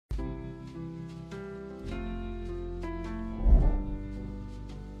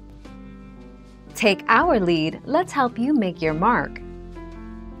Take our lead, let's help you make your mark.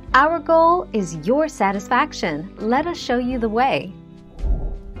 Our goal is your satisfaction. Let us show you the way.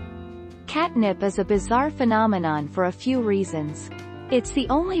 Catnip is a bizarre phenomenon for a few reasons. It's the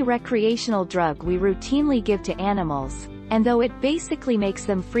only recreational drug we routinely give to animals, and though it basically makes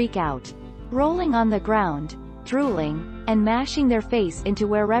them freak out, rolling on the ground, drooling, and mashing their face into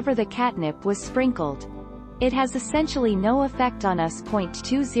wherever the catnip was sprinkled, it has essentially no effect on us.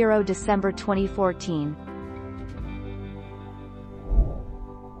 20 December 2014.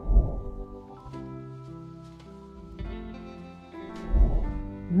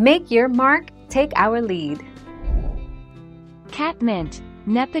 Make your mark, take our lead. Catmint,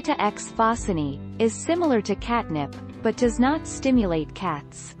 Nepeta X Fossini, is similar to catnip, but does not stimulate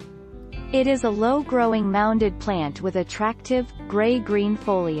cats. It is a low-growing mounded plant with attractive, gray-green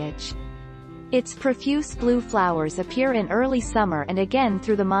foliage. Its profuse blue flowers appear in early summer and again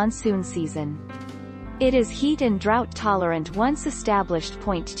through the monsoon season. It is heat and drought tolerant once established.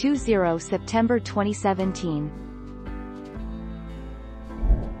 20 September 2017.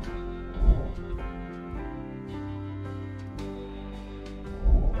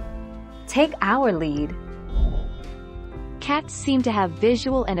 Take our lead. Cats seem to have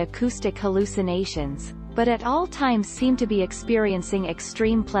visual and acoustic hallucinations, but at all times seem to be experiencing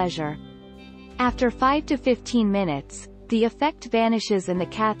extreme pleasure. After 5 to 15 minutes, the effect vanishes and the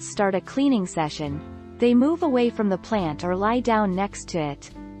cats start a cleaning session. They move away from the plant or lie down next to it.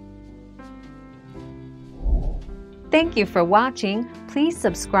 Thank you for watching. Please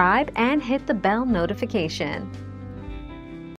subscribe and hit the bell notification.